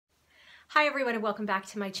Hi everyone and welcome back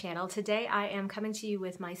to my channel. Today I am coming to you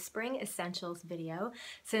with my spring essentials video.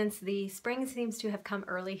 Since the spring seems to have come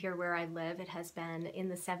early here where I live, it has been in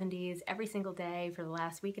the 70s every single day for the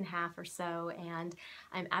last week and a half or so, and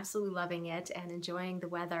I'm absolutely loving it and enjoying the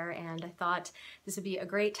weather, and I thought this would be a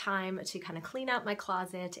great time to kind of clean out my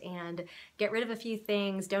closet and get rid of a few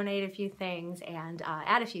things, donate a few things, and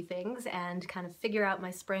add a few things and kind of figure out my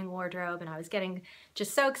spring wardrobe. And I was getting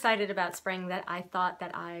just so excited about spring that I thought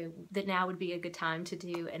that now would be a good time to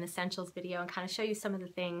do an essentials video and kind of show you some of the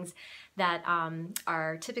things that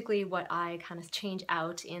are typically what I kind of change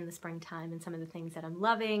out in the springtime and some of the things that I'm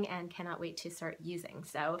loving and cannot wait to start using.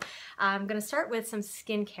 So I'm going to start with some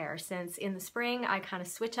skincare, since in the spring I kind of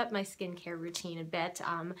switch up my skincare routine a bit.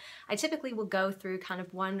 I typically will go through kind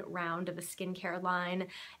of one round of a skincare line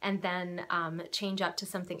and then change up to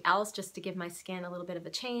something else just to give my skin a little bit of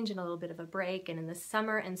a change and a little bit of a break. And in the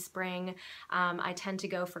summer and spring I tend to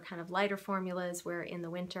go for kind of lighter formulas, where in the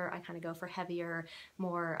winter I kind of go for heavier,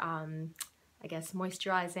 more I guess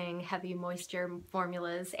moisturizing, heavy moisture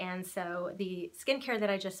formulas. And so the skincare that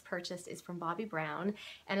I just purchased is from Bobbi Brown,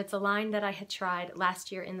 and it's a line that I had tried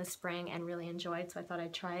last year in the spring and really enjoyed, so I thought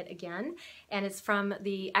I'd try it again. And it's from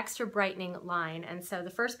the Extra Brightening line. And so the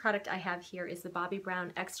first product I have here is the Bobbi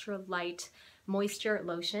Brown Extra Light Moisture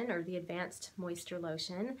Lotion, or the Advanced Moisture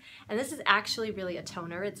Lotion. And this is actually really a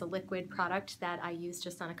toner. It's a liquid product that I use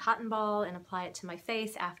just on a cotton ball and apply it to my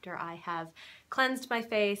face after I have cleansed my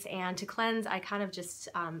face. And to cleanse, I kind of just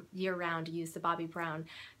year-round use the Bobbi Brown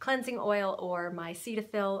cleansing oil or my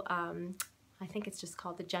Cetaphil, I think it's just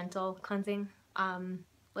called the Gentle Cleansing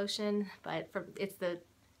Lotion, but it's the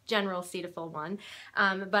general Cetaphil one,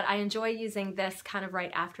 but I enjoy using this kind of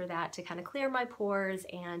right after that to kind of clear my pores.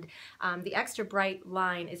 And the Extra Bright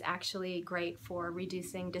line is actually great for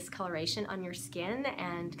reducing discoloration on your skin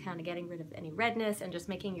and kind of getting rid of any redness and just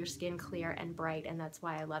making your skin clear and bright, and that's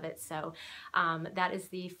why I love it. So that is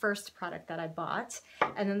the first product that I bought.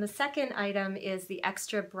 And then the second item is the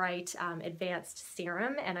Extra Bright Advanced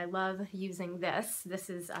Serum, and I love using this. This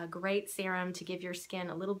is a great serum to give your skin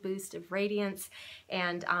a little boost of radiance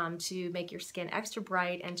and to make your skin extra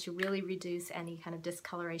bright and to really reduce any kind of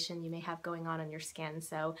discoloration you may have going on your skin.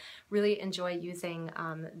 So really enjoy using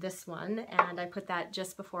this one, and I put that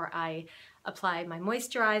just before I apply my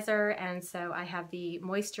moisturizer. And so I have the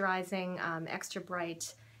moisturizing Extra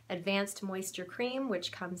Bright Advanced Moisture Cream,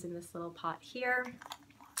 which comes in this little pot here,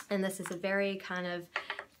 and this is a very kind of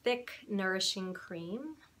thick, nourishing cream.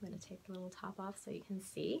 I'm going to take the little top off so you can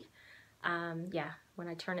see. Yeah, when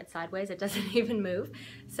I turn it sideways it doesn't even move.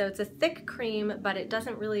 So it's a thick cream, but it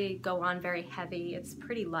doesn't really go on very heavy. It's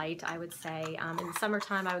pretty light, I would say. In the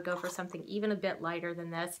summertime I would go for something even a bit lighter than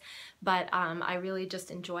this, but I really just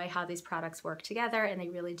enjoy how these products work together, and they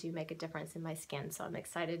really do make a difference in my skin. So I'm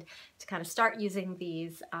excited to kind of start using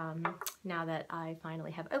these now that I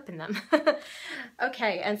finally have opened them.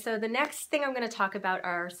 Okay, and so the next thing I'm going to talk about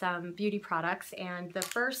are some beauty products, and the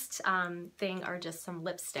first thing are just some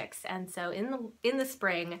lipsticks. And so in the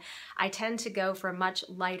spring, I tend to go for a much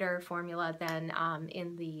lighter formula than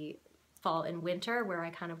in the fall and winter, where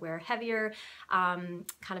I kind of wear heavier kind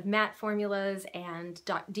of matte formulas and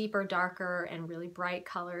deeper, darker, and really bright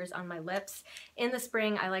colors on my lips. In the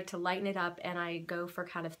spring, I like to lighten it up, and I go for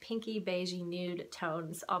kind of pinky, beigey, nude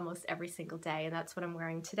tones almost every single day, and that's what I'm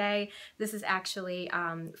wearing today. This is actually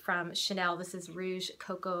from Chanel. This is Rouge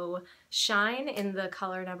Coco Shine in the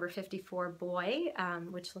color number 54 Boy,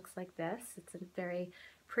 which looks like this. It's a very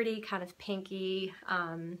pretty kind of pinky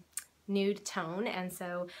nude tone, and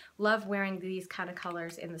so love wearing these kind of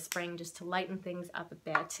colors in the spring just to lighten things up a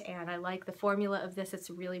bit. And I like the formula of this. It's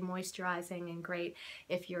really moisturizing and great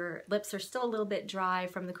if your lips are still a little bit dry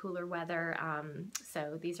from the cooler weather,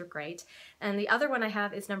 so these are great. And the other one I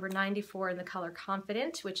have is number 94 in the color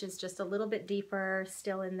Confident, which is just a little bit deeper,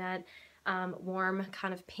 still in that warm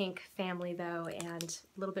kind of pink family though, and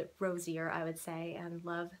a little bit rosier, I would say, and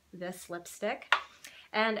love this lipstick.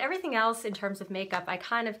 And everything else in terms of makeup I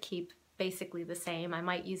kind of keep basically the same. I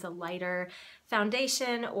might use a lighter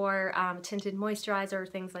foundation or tinted moisturizer,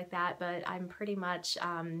 things like that, but I'm pretty much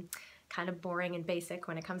kind of boring and basic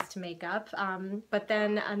when it comes to makeup. But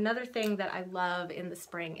then another thing that I love in the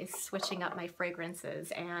spring is switching up my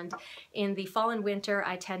fragrances. And in the fall and winter,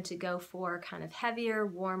 I tend to go for kind of heavier,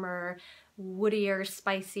 warmer, woodier,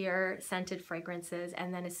 spicier scented fragrances.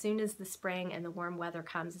 And then as soon as the spring and the warm weather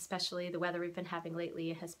comes, especially the weather we've been having lately,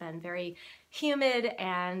 it has been very humid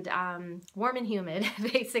and warm and humid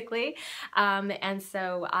basically. And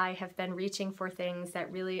so I have been reaching for things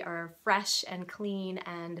that really are fresh and clean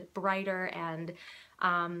and brighter and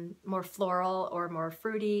more floral or more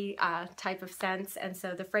fruity type of scents. And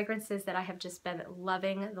so the fragrances that I have just been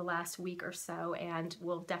loving the last week or so, and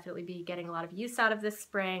will definitely be getting a lot of use out of this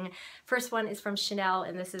spring. First one is from Chanel,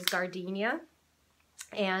 and this is Gardenia.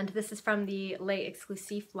 And this is from the Les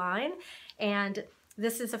Exclusifs line. And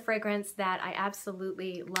this is a fragrance that I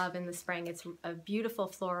absolutely love in the spring. It's a beautiful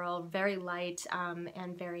floral, very light, and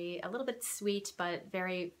a little bit sweet, but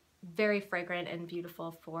very, very fragrant and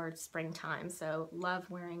beautiful for springtime. So love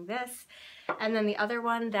wearing this. And then the other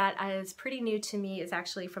one that is pretty new to me is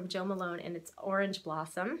actually from Jo Malone, and it's Orange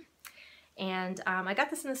Blossom. And I got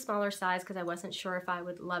this in a smaller size because I wasn't sure if I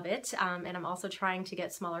would love it. And I'm also trying to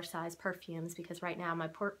get smaller size perfumes because right now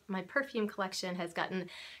my perfume collection has gotten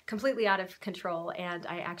completely out of control, and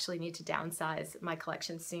I actually need to downsize my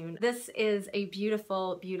collection soon. This is a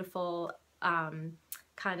beautiful, beautiful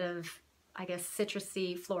kind of, I guess,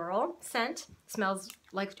 citrusy floral scent. Smells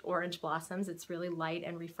like orange blossoms. It's really light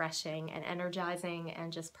and refreshing and energizing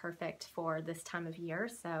and just perfect for this time of year.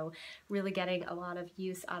 So really getting a lot of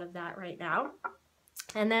use out of that right now.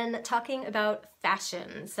 And then talking about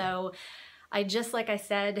fashion. So I just, like I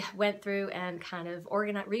said, went through and kind of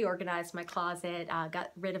reorganized my closet,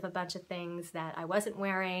 got rid of a bunch of things that I wasn't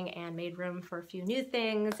wearing and made room for a few new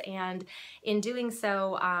things. And in doing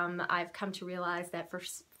so, I've come to realize that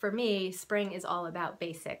for me, spring is all about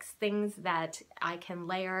basics, things that I can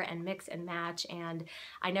layer and mix and match, and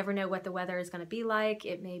I never know what the weather is going to be like.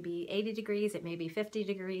 It may be 80 degrees, it may be 50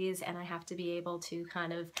 degrees, and I have to be able to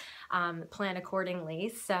kind of plan accordingly.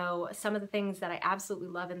 So some of the things that I absolutely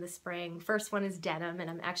love in the spring, first one is denim, and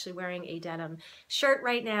I'm actually wearing a denim shirt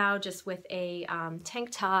right now, just with a tank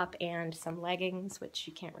top and some leggings, which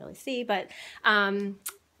you can't really see, but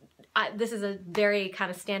this is a very kind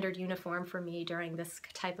of standard uniform for me during this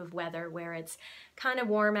type of weather where it's kind of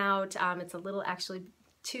warm out. It's a little actually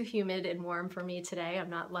too humid and warm for me today. I'm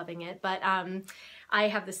not loving it, but I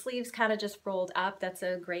have the sleeves kind of just rolled up. That's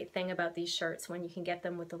a great thing about these shirts, when you can get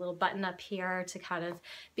them with a little button up here to kind of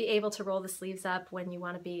be able to roll the sleeves up when you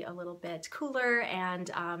want to be a little bit cooler. And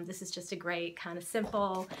this is just a great kind of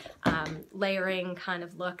simple layering kind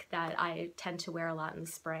of look that I tend to wear a lot in the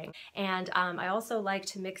spring. And I also like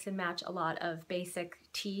to mix and match a lot of basic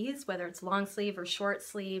tees, whether it's long sleeve or short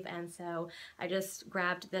sleeve. And so I just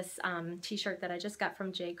grabbed this t-shirt that I just got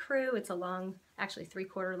from J.Crew. It's a long, actually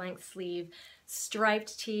 3/4 length sleeve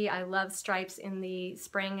striped tee. I love stripes in the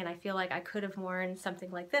spring, and I feel like I could have worn something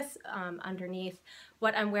like this underneath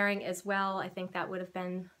what I'm wearing as well. I think that would have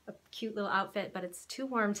been a cute little outfit, but it's too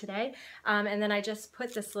warm today. And then I just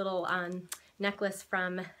put this little necklace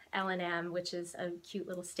from L&M, which is a cute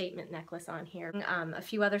little statement necklace on here. A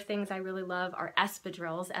few other things I really love are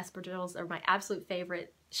espadrilles. Espadrilles are my absolute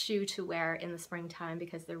favorite shoe to wear in the springtime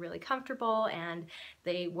because they're really comfortable and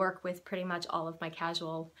they work with pretty much all of my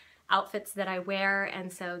casual outfits that I wear.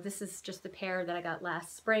 And so this is just the pair that I got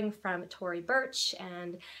last spring from Tory Burch,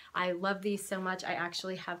 and I love these so much. I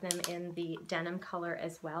actually have them in the denim color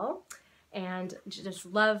as well. And just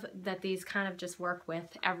love that these kind of just work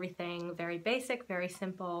with everything. Very basic, very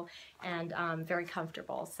simple, and very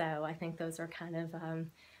comfortable. So I think those are kind of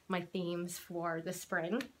my themes for the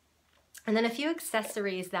spring. And then a few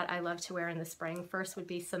accessories that I love to wear in the spring. First would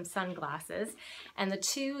be some sunglasses. And the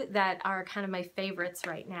two that are kind of my favorites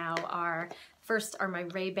right now are, first are my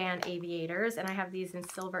Ray-Ban Aviators, and I have these in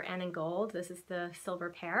silver and in gold. This is the silver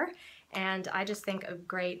pair. And I just think a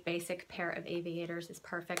great basic pair of aviators is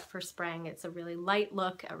perfect for spring. It's a really light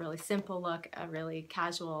look, a really simple look, a really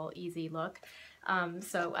casual, easy look.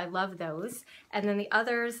 So I love those. And then the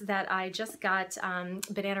others that I just got,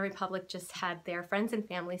 Banana Republic just had their friends and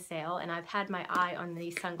family sale, and I've had my eye on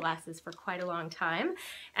these sunglasses for quite a long time.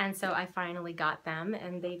 And so I finally got them,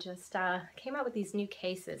 and they just came out with these new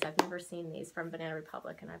cases. I've never seen these from Banana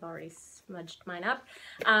Republic, and I've already smudged mine up.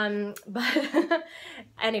 But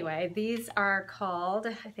anyway, these are called,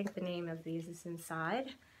 I think the name of these is inside.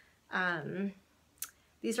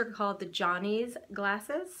 These are called the Johnny's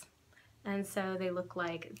glasses. And so they look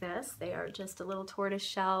like this. They are just a little tortoise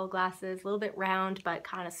shell glasses, a little bit round, but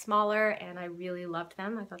kind of smaller, and I really loved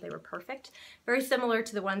them. I thought they were perfect. Very similar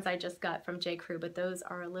to the ones I just got from J.Crew, but those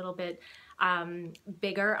are a little bit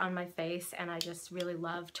bigger on my face, and I just really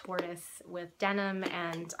love tortoise with denim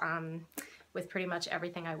and with pretty much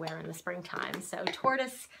everything I wear in the springtime. So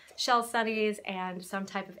tortoise shell sunnies and some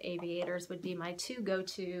type of aviators would be my two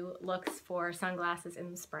go-to looks for sunglasses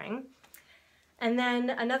in the spring. And then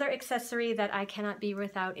another accessory that I cannot be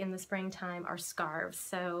without in the springtime are scarves.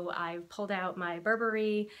 So I pulled out my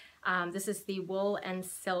Burberry. This is the wool and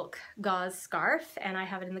silk gauze scarf, and I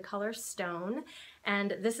have it in the color stone.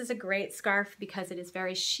 And this is a great scarf because it is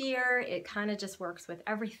very sheer. It kind of just works with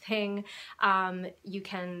everything. You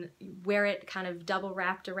can wear it kind of double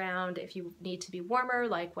wrapped around if you need to be warmer,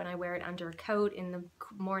 like when I wear it under a coat in the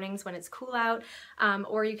mornings when it's cool out,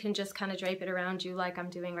 or you can just kind of drape it around you like I'm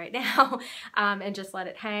doing right now, and just let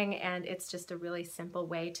it hang. And it's just a really simple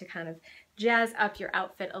way to kind of jazz up your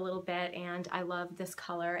outfit a little bit, and I love this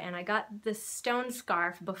color. And I got this stone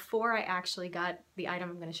scarf before I actually got the item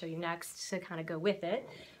I'm going to show you next to kind of go with it,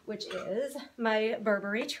 which is my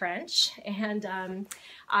Burberry trench. And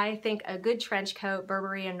I think a good trench coat,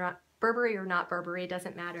 Burberry or not Burberry,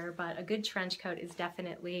 doesn't matter, but a good trench coat is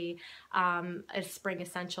definitely a spring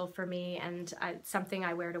essential for me, and it's something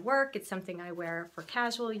I wear to work, it's something I wear for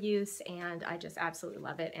casual use, and I just absolutely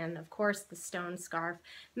love it. And of course the stone scarf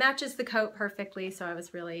matches the coat perfectly, so I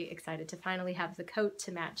was really excited to finally have the coat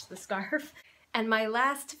to match the scarf. And my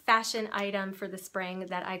last fashion item for the spring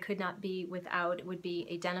that I could not be without would be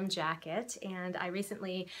a denim jacket. And I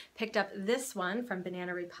recently picked up this one from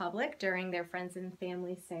Banana Republic during their Friends and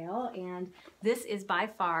Family sale. And this is by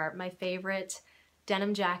far my favorite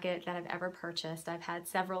denim jacket that I've ever purchased. I've had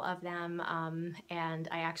several of them, and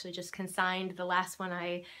I actually just consigned the last one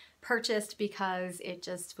I purchased because it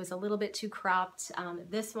just was a little bit too cropped.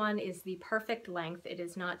 This one is the perfect length. It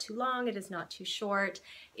is not too long, it is not too short.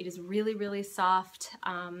 It is really, really soft.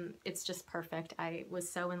 It's just perfect. I was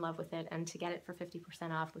so in love with it, and to get it for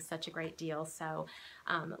 50% off was such a great deal. So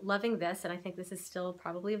loving this, and I think this is still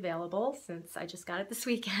probably available since I just got it this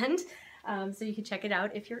weekend. So you can check it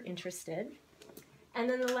out if you're interested. And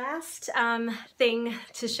then the last thing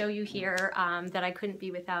to show you here that I couldn't be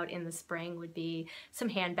without in the spring would be some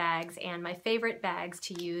handbags. And my favorite bags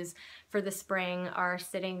to use for the spring are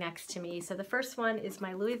sitting next to me. So the first one is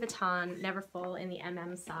my Louis Vuitton Neverfull in the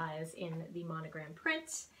MM size in the Monogram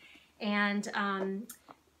print. And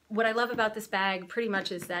what I love about this bag pretty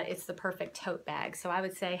much is that it's the perfect tote bag. So I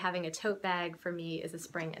would say having a tote bag for me is a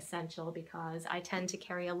spring essential because I tend to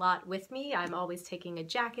carry a lot with me. I'm always taking a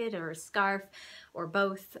jacket or a scarf or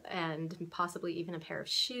both, and possibly even a pair of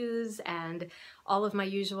shoes and all of my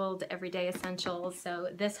usual everyday essentials. So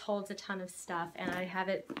this holds a ton of stuff, and I have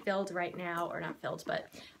it filled right now, or not filled, but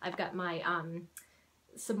I've got my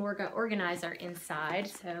Samorga organizer inside,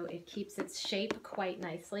 so it keeps its shape quite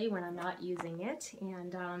nicely when I'm not using it,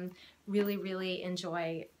 and really, really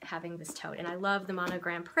enjoy having this tote. And I love the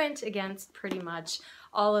Monogram print against pretty much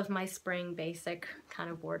all of my spring basic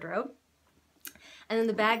kind of wardrobe. And then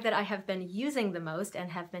the bag that I have been using the most,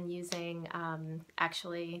 and have been using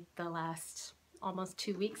actually the last almost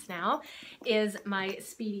 2 weeks now, is my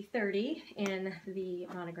Speedy 30 in the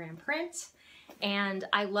Monogram print. And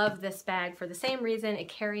I love this bag for the same reason. It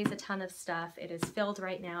carries a ton of stuff. It is filled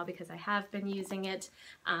right now because I have been using it,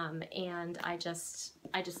 and I just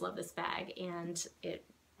love this bag, and it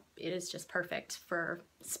is just perfect for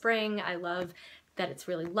spring. I love that it's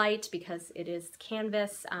really light because it is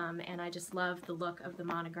canvas, and I just love the look of the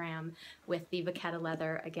Monogram with the vachetta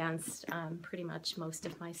leather against pretty much most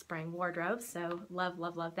of my spring wardrobe. So love,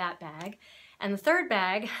 love, love that bag. And the third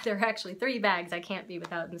bag, there are actually 3 bags I can't be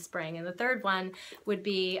without in the spring, and the third one would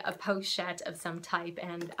be a pochette of some type,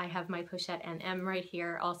 and I have my Pochette NM right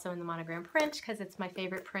here, also in the Monogram print, because it's my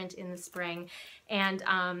favorite print in the spring. And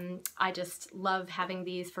I just love having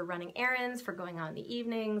these for running errands, for going out in the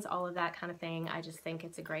evenings, all of that kind of thing. I just think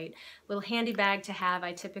it's a great little handy bag to have.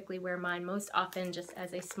 I typically wear mine most often just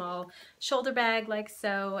as a small shoulder bag like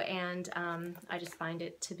so, and I just find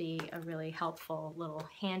it to be a really helpful little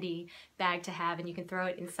handy bag to have, and you can throw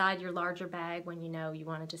it inside your larger bag when you know you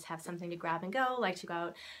want to just have something to grab and go, like to go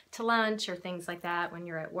out to lunch or things like that when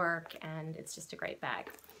you're at work, and it's just a great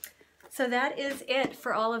bag. So that is it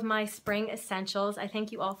for all of my spring essentials. I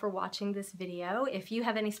thank you all for watching this video. If you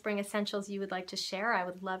have any spring essentials you would like to share, I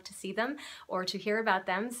would love to see them or to hear about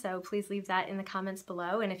them, so please leave that in the comments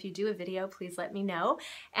below. And if you do a video, please let me know.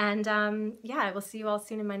 And yeah, I will see you all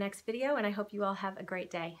soon in my next video, and I hope you all have a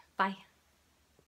great day. Bye.